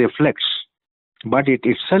reflector, it reflects, but it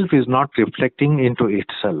itself is not reflecting into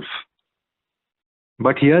itself.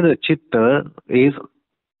 But here the chitta is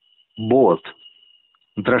both.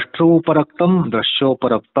 Drashtruparaktam,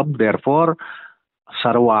 drashyoparaktam, therefore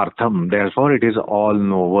sarvartham, therefore it is all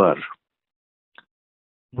knower.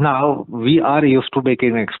 Now we are used to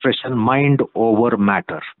making an expression mind over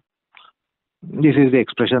matter. This is the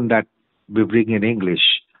expression that we bring in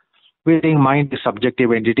English. We think mind is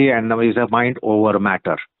subjective entity and now is a mind over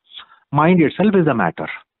matter. Mind itself is a matter.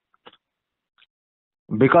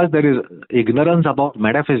 Because there is ignorance about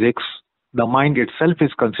metaphysics, the mind itself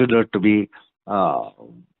is considered to be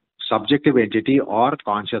subjective entity or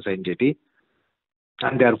conscious entity,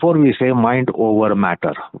 and therefore we say mind over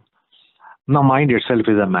matter. Now mind itself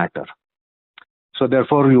is a matter. So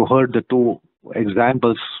therefore you heard the two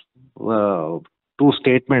examples, two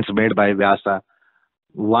statements made by Vyasa.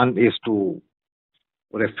 One is to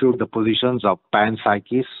refute the positions of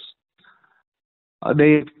panpsychists.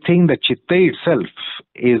 They think that chitta itself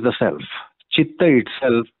is the self. Chitta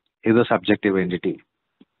itself is a subjective entity.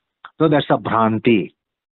 So that's a bhranti.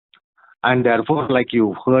 And therefore, like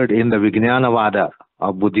you heard in the Vijnanavada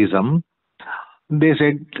of Buddhism, they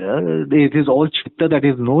said it is all chitta that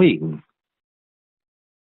is knowing.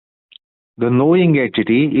 The knowing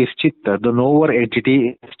entity is chitta, the knower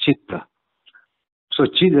entity is chitta. So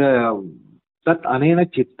tat anena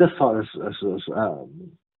chitta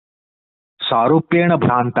sarupyena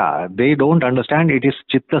bhranta. They don't understand it is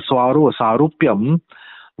chitta sarupyam,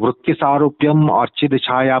 vritti sarupyam or chid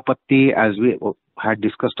chayapatti, as we had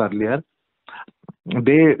discussed earlier.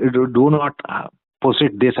 They do not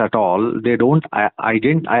posit this at all. They don't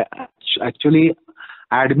actually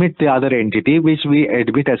admit the other entity, which we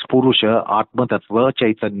admit as Purusha, Atma Tattva,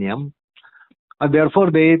 Chaitanyam. Therefore,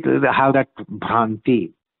 they have that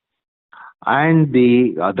bhranti. And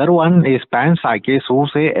the other one is panpsychists who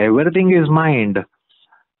say everything is mind.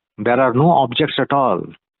 There are no objects at all.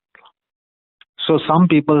 So some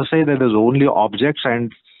people say that there's only objects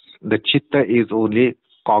and the chitta is only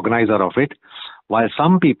cognizer of it, while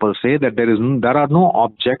some people say that there are no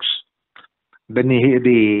objects. The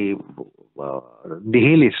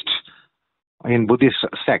nihilists in Buddhist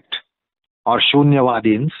sect or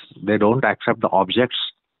Shunyavadins, they don't accept the objects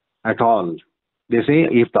at all. They say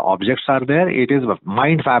if the objects are there, it is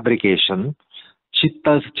mind fabrication, chit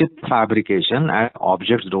fabrication, and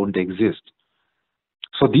objects don't exist.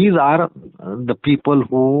 So these are the people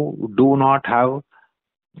who do not have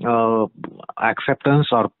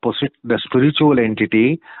acceptance or posit the spiritual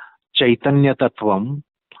entity, Chaitanya Tattvam,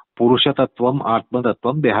 Purusha Tattvam, Atma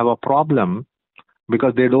Tattvam. They have a problem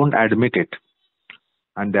because they don't admit it,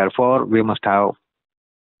 and therefore we must have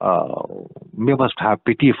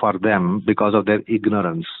pity for them because of their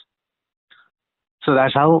ignorance. So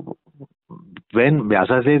that's how, when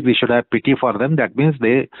Vyasa says we should have pity for them, that means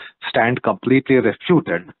they stand completely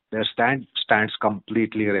refuted. Their stands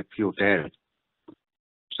completely refuted.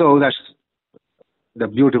 So that's the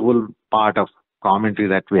beautiful part of commentary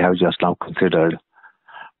that we have just now considered,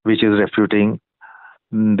 which is refuting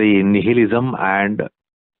the nihilism and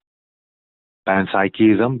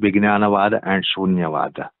panpsychism, Vijnanavada and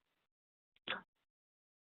Shunyavada.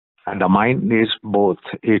 And the mind is both.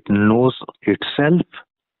 It knows itself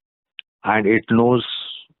and it knows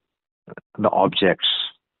the objects.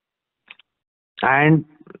 And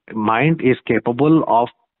mind is capable of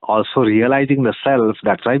also realizing the self.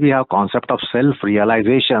 That's why we have concept of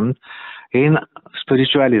self-realization in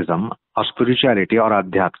spiritualism or spirituality or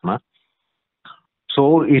adhyatma.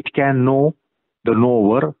 So it can know the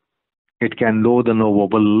knower, it can know the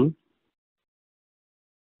knowable,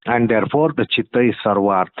 and therefore the chitta is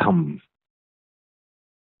sarvartham.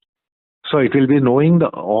 So it will be knowing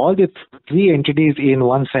all the three entities in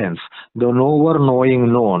one sense. The knower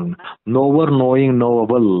knowing known, knower knowing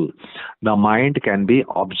knowable. The mind can be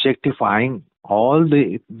objectifying all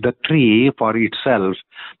the three for itself.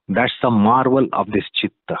 That's the marvel of this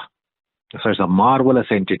chitta. So it's a marvelous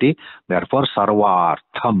entity, therefore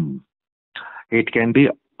sarvartham. It can be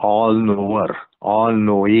all knower, all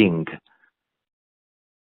knowing.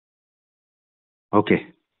 Okay.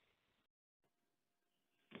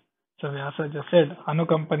 So Vyasa just said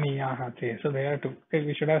anukampaniyaha te. So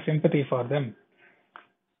we should have sympathy for them.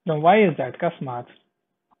 Now why is that? Kasmat?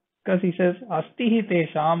 Because he says astihi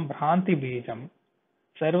tesham bhranti bijam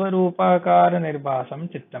sarvarupakara nirbhasam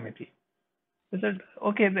chittamiti. He said,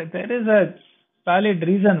 okay, there is a valid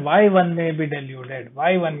reason why one may be deluded,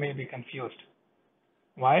 why one may be confused.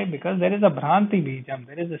 Why? Because there is a bhranti bijam,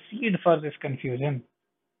 there is a seed for this confusion.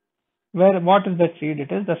 What is that seed?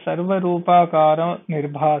 It is the sarvarupakara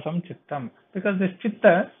nirbhasam chittam. Because this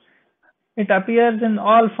chitta, it appears in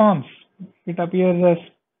all forms. It appears as,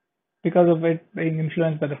 because of it being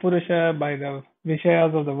influenced by the Purusha, by the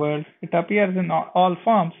Vishayas of the world, it appears in all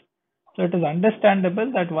forms. So it is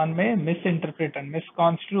understandable that one may misinterpret and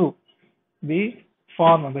misconstrue the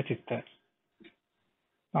form of the chitta.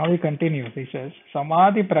 Now he continues. He says,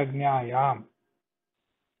 Samadhi prajnayam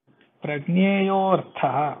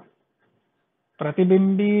prajneyortha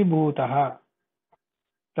pratibimbi bhutaha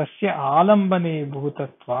tasya alambane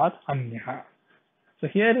bhutatvat anyah. So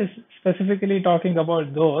here is specifically talking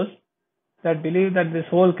about those that believe that this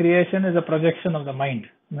whole creation is a projection of the mind.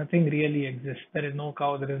 Nothing really exists. There is no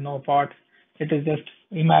cow, there is no pot. It is just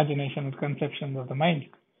imagination and conceptions of the mind.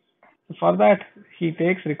 So for that, he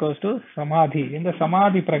takes recourse to samadhi. In the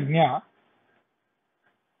samadhi prajna,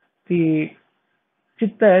 the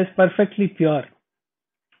chitta is perfectly pure.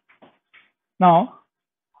 Now,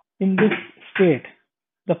 in this state,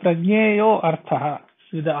 the prajneyo arthaha,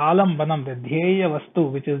 with the alambanam, the dhyaya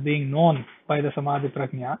vastu, which is being known by the samadhi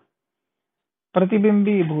prajna,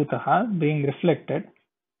 pratibimbi bhutaha, being reflected,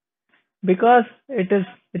 because it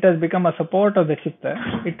has become a support of the chitta,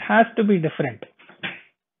 it has to be different.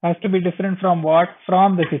 Has to be different from what?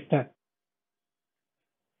 From the chitta.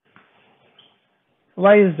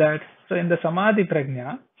 Why is that? So in the samadhi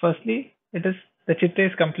prajna, firstly, the chitta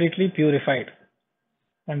is completely purified.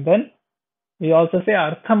 And then we also say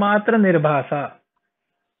arthamatra nirbhasa.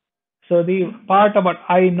 So the part about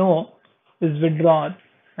I know is withdrawn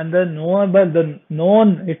and the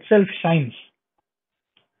known itself shines.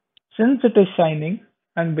 Since it is shining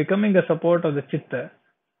and becoming a support of the chitta,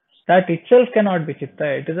 that itself cannot be chitta.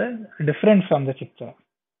 It is different from the chitta.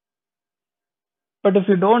 But if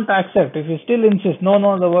you don't accept, if you still insist, no,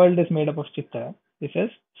 the world is made up of chitta, he says,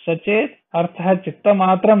 Sachet artha chitta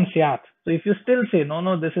matram syat. So if you still say, no,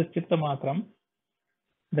 no, this is chitta matram,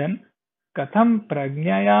 then katham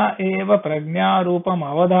prajnaya eva prajna rupam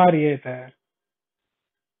avadharyeta.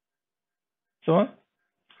 So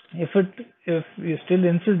if you still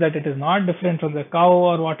insist that it is not different from the cow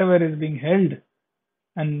or whatever is being held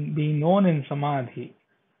and being known in samadhi,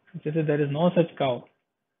 which is there is no such cow,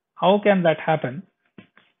 how can that happen?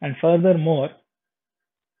 And furthermore,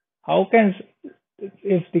 how can,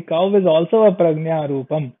 if the cow is also a prajna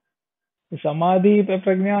rupam, the samadhi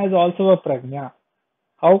prajna is also a prajna,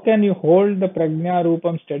 how can you hold the prajna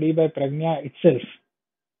rupam steady by prajna itself?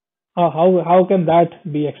 How can that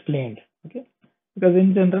be explained? Okay, because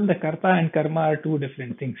in general the karta and karma are two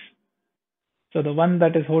different things. So the one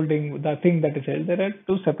that is holding the thing that is held, there are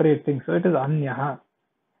two separate things. So it is anyaha.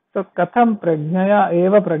 So katham prajnaya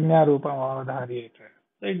eva prajna rupam avadharyeta.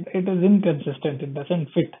 So it is inconsistent. It doesn't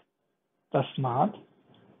fit. Tasmat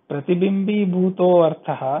pratibimbi bhuto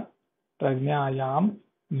arthaha prajnayam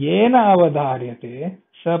yena avadharyate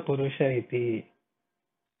sa purusha iti.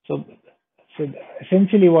 So, so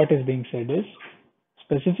essentially what is being said is,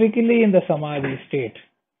 specifically in the samadhi state,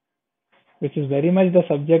 which is very much the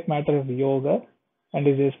subject matter of yoga and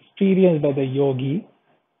is experienced by the yogi,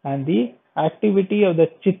 and the activity of the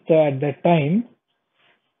chitta at that time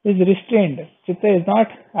is restrained. Chitta is not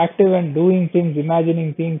active and doing things,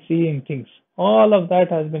 imagining things, seeing things. All of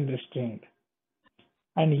that has been restrained.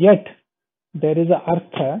 And yet, there is a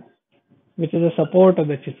artha, which is a support of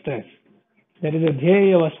the chitta. There is a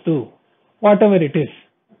dhyaya vastu, whatever it is,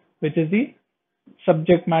 which is the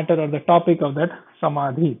subject matter or the topic of that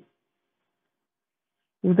samadhi.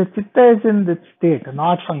 If the chitta is in this state,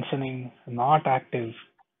 not functioning, not active,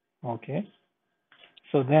 okay,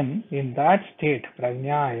 so then in that state,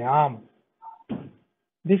 prajnayam,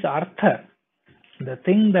 this artha, the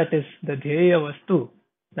thing that is the dhyaya vastu,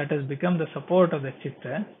 that has become the support of the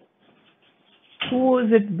chitta, who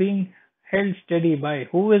is it being held steady by?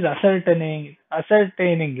 Who is ascertaining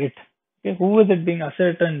it? Okay, who is it being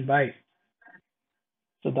ascertained by?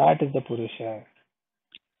 So that is the Purusha.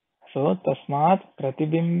 So tasmat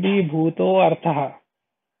pratibimbi bhuto artha.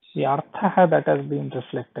 The artha that has been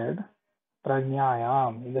reflected,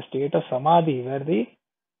 prajnayam, in the state of samadhi, where the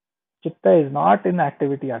chitta is not in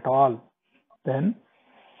activity at all, then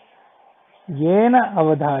yena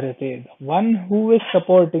avadharyate, one who is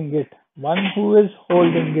supporting it, one who is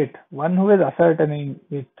holding it, one who is ascertaining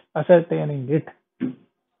it,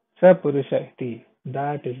 sa purusha iti,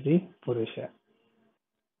 that is the purusha.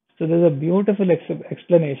 So there's a beautiful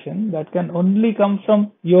explanation that can only come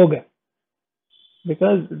from yoga,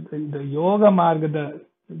 because the yoga marga,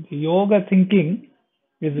 the yoga thinking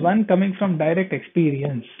is one coming from direct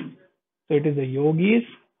experience. So it is the yogis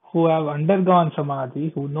who have undergone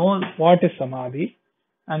samadhi, who know what is samadhi,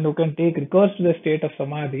 and who can take recourse to the state of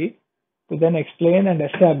samadhi to then explain and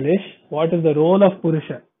establish what is the role of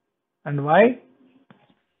Purusha and why,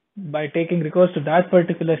 by taking recourse to that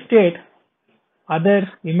particular state, other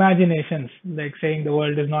imaginations, like saying the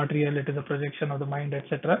world is not real, it is a projection of the mind,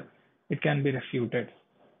 etc., it can be refuted.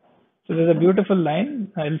 So there's a beautiful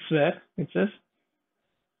line elsewhere. It says,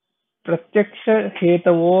 Pratyaksha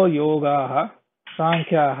hetavo yogaha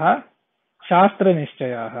sankyaha shastra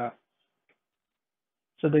nishchayaha.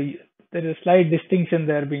 So there is a slight distinction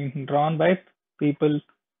there being drawn by people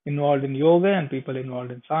involved in yoga and people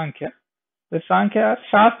involved in Sankhya. The Sankhya are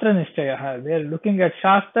Shastra Nishchayaha. They are looking at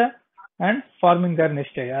Shastra and forming their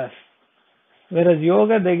Nishchayas. Whereas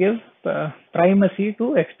yoga, they give primacy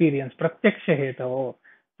to experience, Pratyaksha Hetavo.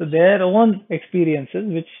 So their own experiences,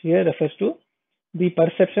 which here refers to the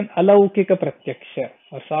perception Alaukika Pratyaksha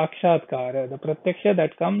or Sakshatkara, the Pratyaksha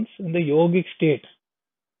that comes in the yogic state.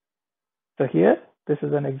 So here, this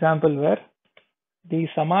is an example where the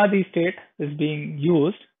Samadhi state is being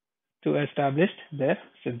used to establish their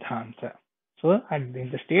Siddhanta. So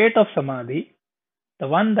in the state of Samadhi, the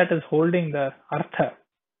one that is holding the Artha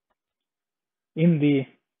in the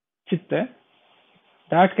Chitta,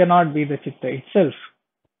 that cannot be the Chitta itself.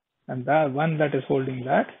 And the one that is holding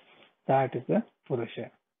that is the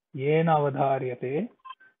Purusha. Yena avadharyate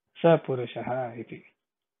sa Purushaha iti.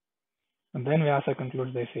 And then Vyasa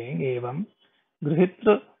concludes by saying, Evam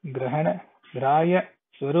Gruhitru Grahana Graya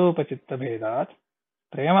Swarupa Chitta Bhedat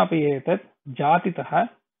Premapi etat Jatitaha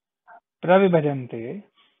Pravibhajante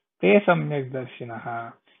Te Samyak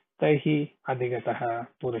Darshinaha Taihi Adigataha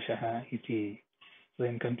Purushaha iti. So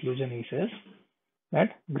in conclusion he says that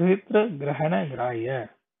Grihitra Grahana Graya.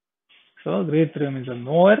 So Grihitra means a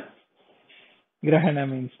knower, Grahana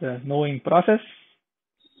means the knowing process,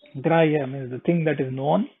 Graya means the thing that is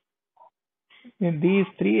known. In these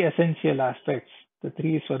three essential aspects, the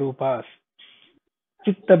three Swarupas,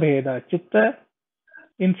 chitta bheda. Chitta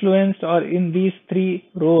influenced or in these three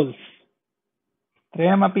roles.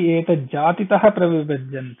 Trayamapi etat jatitah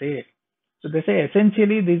pravibhajyante. So they say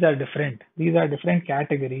essentially these are different. These are different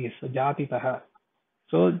categories. So jatitah.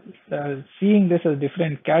 So seeing this as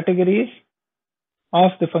different categories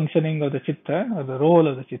of the functioning of the chitta or the role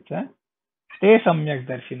of the chitta, te samyak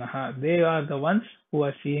darshinaha. They are the ones who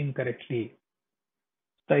are seeing correctly.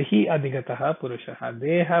 Tahi adhigataha purushaha.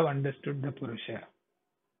 They have understood the purusha.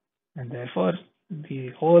 And therefore,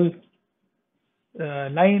 the whole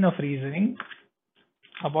line of reasoning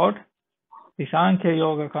about the Sankhya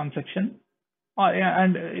Yoga conception,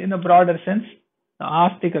 and in a broader sense, the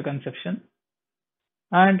Astika conception,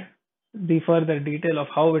 and the further detail of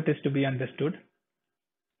how it is to be understood,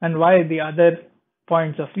 and why the other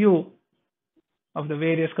points of view of the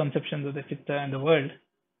various conceptions of the Chitta and the world,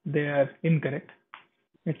 they are incorrect,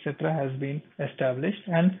 etc., has been established.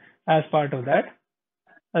 And as part of that,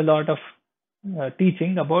 a lot of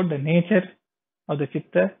teaching about the nature of the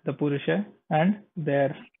Chitta, the Purusha, and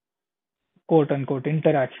their quote unquote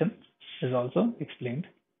interaction is also explained.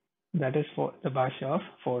 That is for the Bhashya of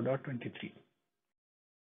 4.23.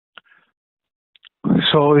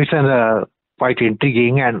 So it's a quite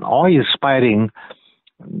intriguing and awe-inspiring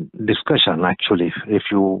discussion, actually. If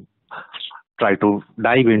you try to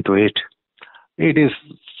dive into it, it is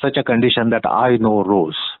such a condition that I know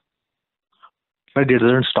rose. But it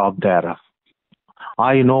doesn't stop there.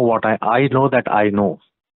 I know what I know that I know.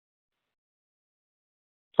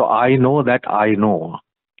 So I know that I know.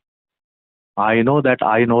 I know that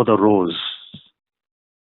I know the rose.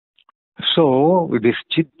 So this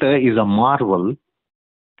chitta is a marvel.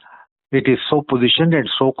 It is so positioned and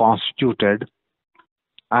so constituted.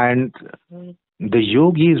 And the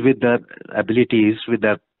yogis with their abilities, with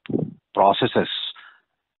their processes,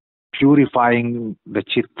 purifying the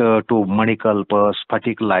chitta to manikalpa,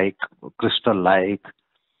 sphatic-like, crystal-like,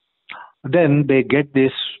 then they get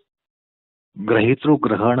this grahitru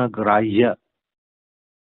grahana grahya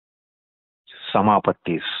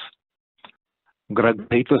samapattis.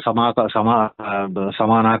 Grahitru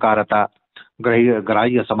samanakarata,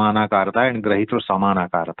 grahya samanakarata, and grahitru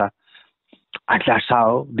samanakarata. And that's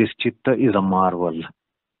how this chitta is a marvel.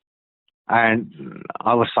 And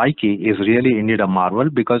our psyche is really indeed a marvel,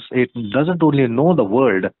 because it doesn't only know the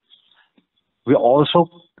world, we also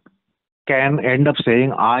can end up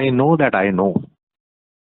saying, I know that I know.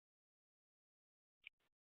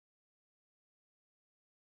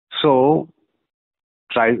 So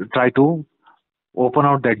try to open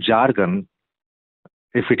out that jargon.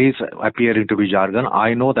 If it is appearing to be jargon,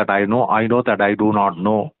 I know that I know that I do not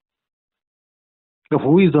know. So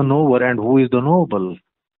who is the knower and who is the knowable?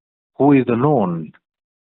 Who is the known?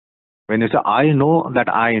 When you say I know,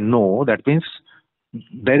 that means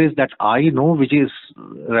there is that I know which is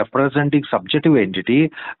representing subjective entity,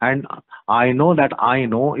 and I know that I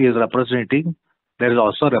know is representing, there is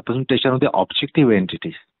also representation of the objective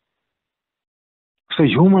entity. So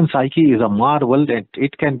human psyche is a marvel that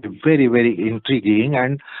it can be very, very intriguing,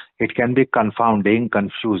 and it can be confounding,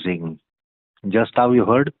 confusing. Just how you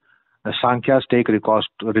heard, the Sankhya's take recourse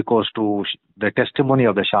to the testimony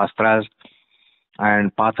of the Shastras,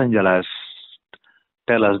 and Patanjalas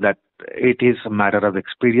tell us that it is a matter of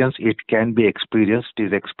experience. It can be experienced, it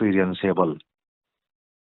is experienceable.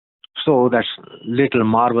 So that's little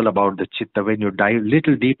marvel about the chitta. When you dive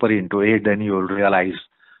little deeper into it, then you will realize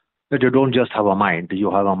that you don't just have a mind, you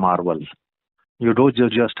have a marvel. You don't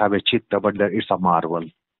just have a chitta, but there is a marvel.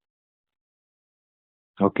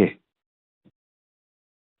 Okay.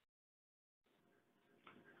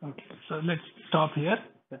 Okay, so let's stop here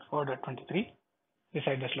at 4.23.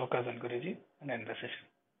 Recite the slokas and Guruji and end the session.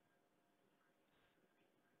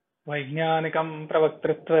 Vaijñānikam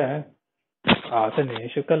pravaktrutva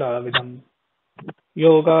आसनेषु कलाविदं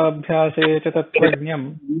योगाभ्यासे च तत्त्वज्ञं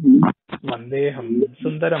वन्देऽहं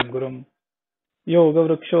सुन्दरं गुरुं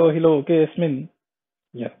योगवृक्षो हि लोकेऽस्मिन्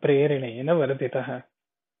यः प्रेरणेन वर्धितः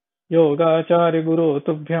योगाचार्यगुरो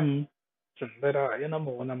तुभ्यं सुन्दराय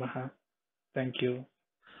नमो नमः. Thank you.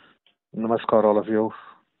 Namaskar all of you.